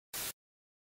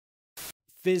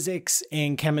physics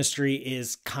and chemistry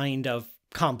is kind of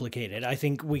complicated. I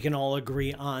think we can all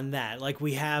agree on that. Like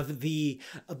we have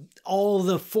all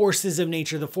the forces of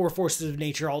nature, the four forces of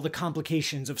nature, all the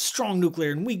complications of strong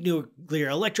nuclear and weak nuclear,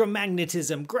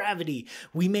 electromagnetism, gravity.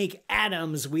 We make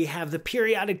atoms. We have the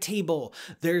periodic table.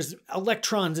 There's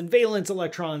electrons and valence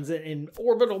electrons and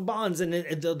orbital bonds and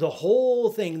the whole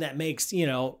thing that makes,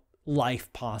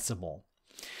 life possible.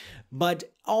 But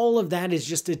all of that is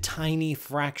just a tiny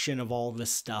fraction of all the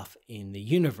stuff in the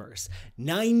universe.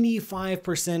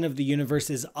 95% of the universe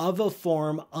is of a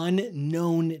form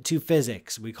unknown to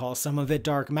physics. We call some of it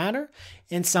dark matter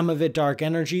and some of it dark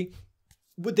energy.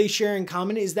 What they share in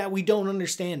common is that we don't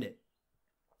understand it.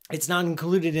 It's not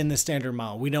included in the standard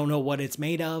model. We don't know what it's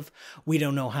made of. We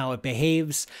don't know how it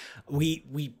behaves. We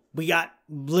got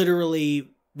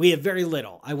literally... We have very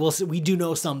little. I will say we do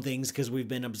know some things because we've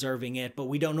been observing it, but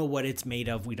we don't know what it's made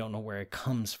of. We don't know where it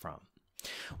comes from.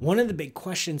 One of the big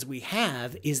questions we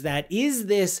have is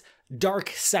this dark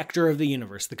sector of the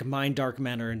universe, the combined dark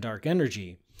matter and dark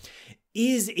energy,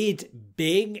 is it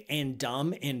big and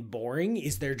dumb and boring?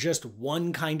 Is there just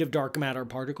one kind of dark matter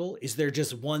particle? Is there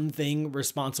just one thing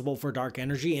responsible for dark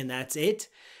energy and that's it?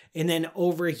 And then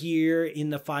over here in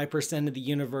the 5% of the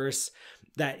universe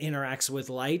that interacts with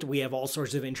light, we have all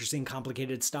sorts of interesting,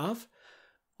 complicated stuff?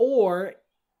 Or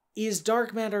is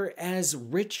dark matter as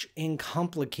rich and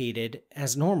complicated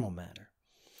as normal matter?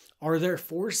 Are there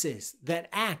forces that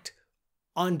act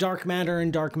on dark matter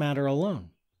and dark matter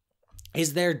alone?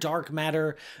 Is there a dark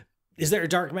matter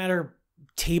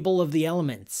table of the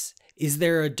elements? Is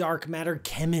there a dark matter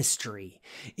chemistry?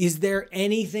 Is there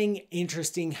anything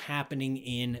interesting happening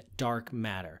in dark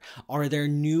matter? Are there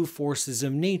new forces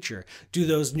of nature? Do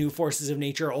those new forces of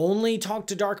nature only talk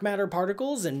to dark matter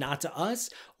particles and not to us?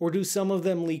 Or do some of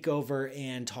them leak over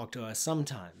and talk to us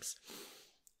sometimes?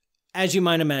 As you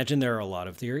might imagine, there are a lot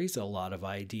of theories, a lot of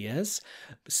ideas.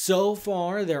 So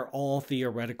far, they're all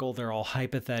theoretical, they're all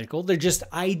hypothetical. They're just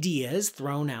ideas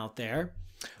thrown out there.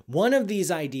 One of these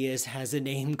ideas has a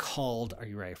name called, are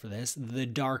you ready for this? The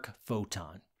Dark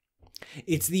Photon.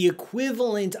 It's the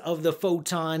equivalent of the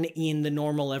photon in the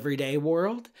normal everyday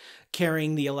world,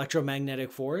 carrying the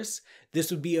electromagnetic force. This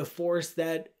would be a force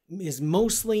that is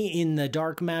mostly in the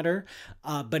dark matter,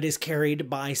 but is carried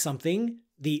by something,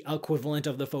 the equivalent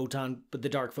of the photon, but the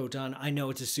dark photon. I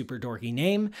know it's a super dorky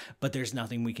name, but there's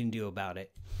nothing we can do about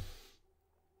it.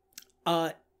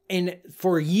 And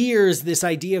for years, this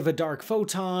idea of a dark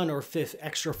photon or fifth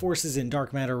extra forces in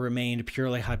dark matter remained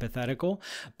purely hypothetical.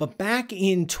 But back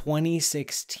in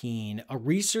 2016, a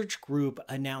research group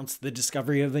announced the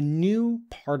discovery of a new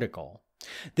particle.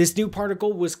 This new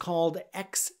particle was called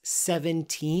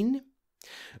X17.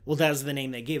 Well, that was the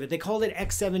name they gave it. They called it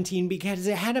X17 because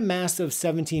it had a mass of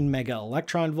 17 mega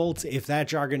electron volts. If that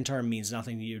jargon term means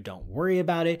nothing to you, don't worry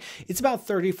about it. It's about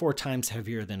 34 times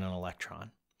heavier than an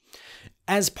electron.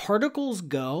 As particles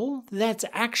go, that's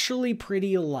actually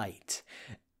pretty light,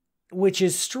 which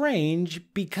is strange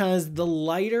because the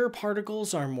lighter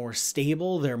particles are more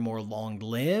stable, they're more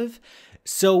long-lived.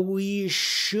 So we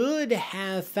should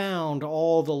have found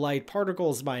all the light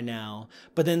particles by now.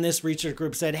 But then this research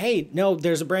group said, hey, no,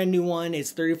 there's a brand new one.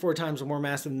 It's 34 times more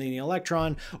massive than the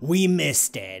electron. We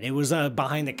missed it. It was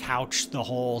behind the couch the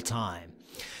whole time.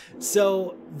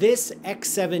 So this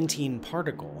X17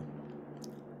 particle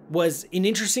was an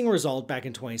interesting result back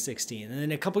in 2016. And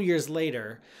then a couple years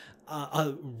later,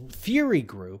 a theory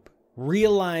group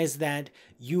realized that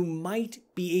you might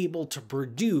be able to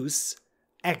produce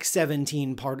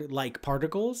X17-like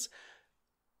particles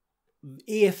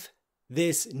if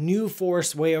this new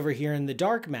force way over here in the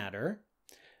dark matter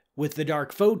with the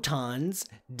dark photons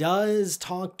does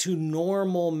talk to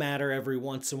normal matter every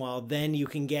once in a while. Then you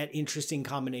can get interesting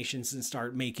combinations and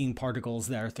start making particles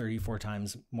that are 34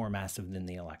 times more massive than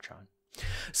the electron.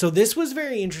 So this was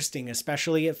very interesting,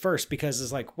 especially at first, because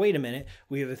it's like, wait a minute,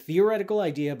 we have a theoretical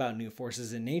idea about new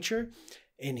forces in nature,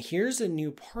 and here's a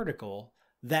new particle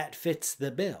that fits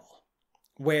the bill,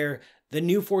 where the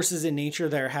new forces in nature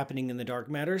that are happening in the dark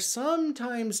matter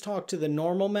sometimes talk to the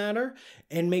normal matter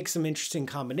and make some interesting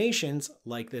combinations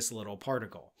like this little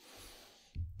particle.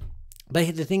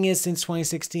 But the thing is, since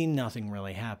 2016, nothing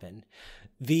really happened.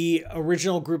 The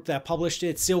original group that published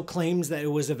it still claims that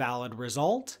it was a valid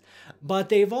result, but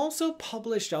they've also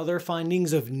published other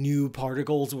findings of new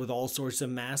particles with all sorts of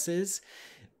masses,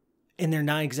 and they're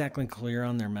not exactly clear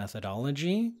on their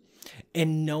methodology.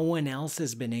 and no one else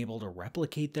has been able to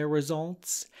replicate their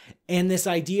results. And this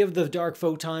idea of the dark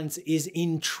photons is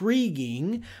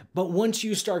intriguing, but once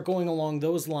you start going along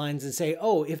those lines and say,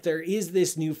 oh, if there is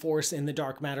this new force in the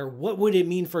dark matter, what would it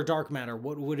mean for dark matter?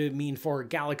 What would it mean for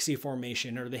galaxy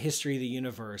formation or the history of the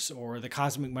universe or the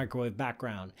cosmic microwave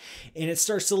background? And it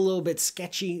starts to look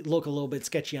a little bit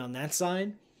sketchy on that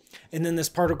side. And then this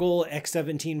particle,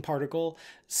 X17 particle,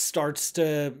 starts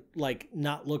to like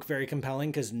not look very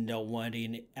compelling because no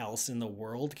one else in the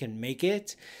world can make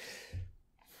it.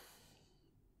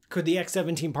 Could the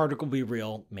X17 particle be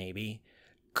real? Maybe.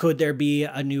 Could there be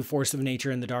a new force of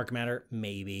nature in the dark matter?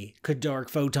 Maybe. Could dark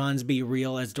photons be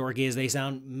real, as dorky as they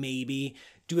sound? Maybe.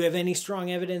 Do we have any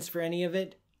strong evidence for any of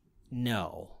it?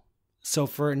 No. So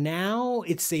for now,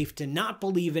 it's safe to not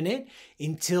believe in it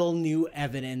until new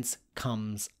evidence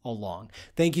comes along.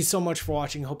 Thank you so much for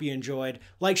watching. Hope you enjoyed.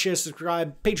 Like, share,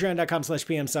 subscribe.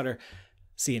 Patreon.com/PMSutter.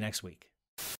 See you next week.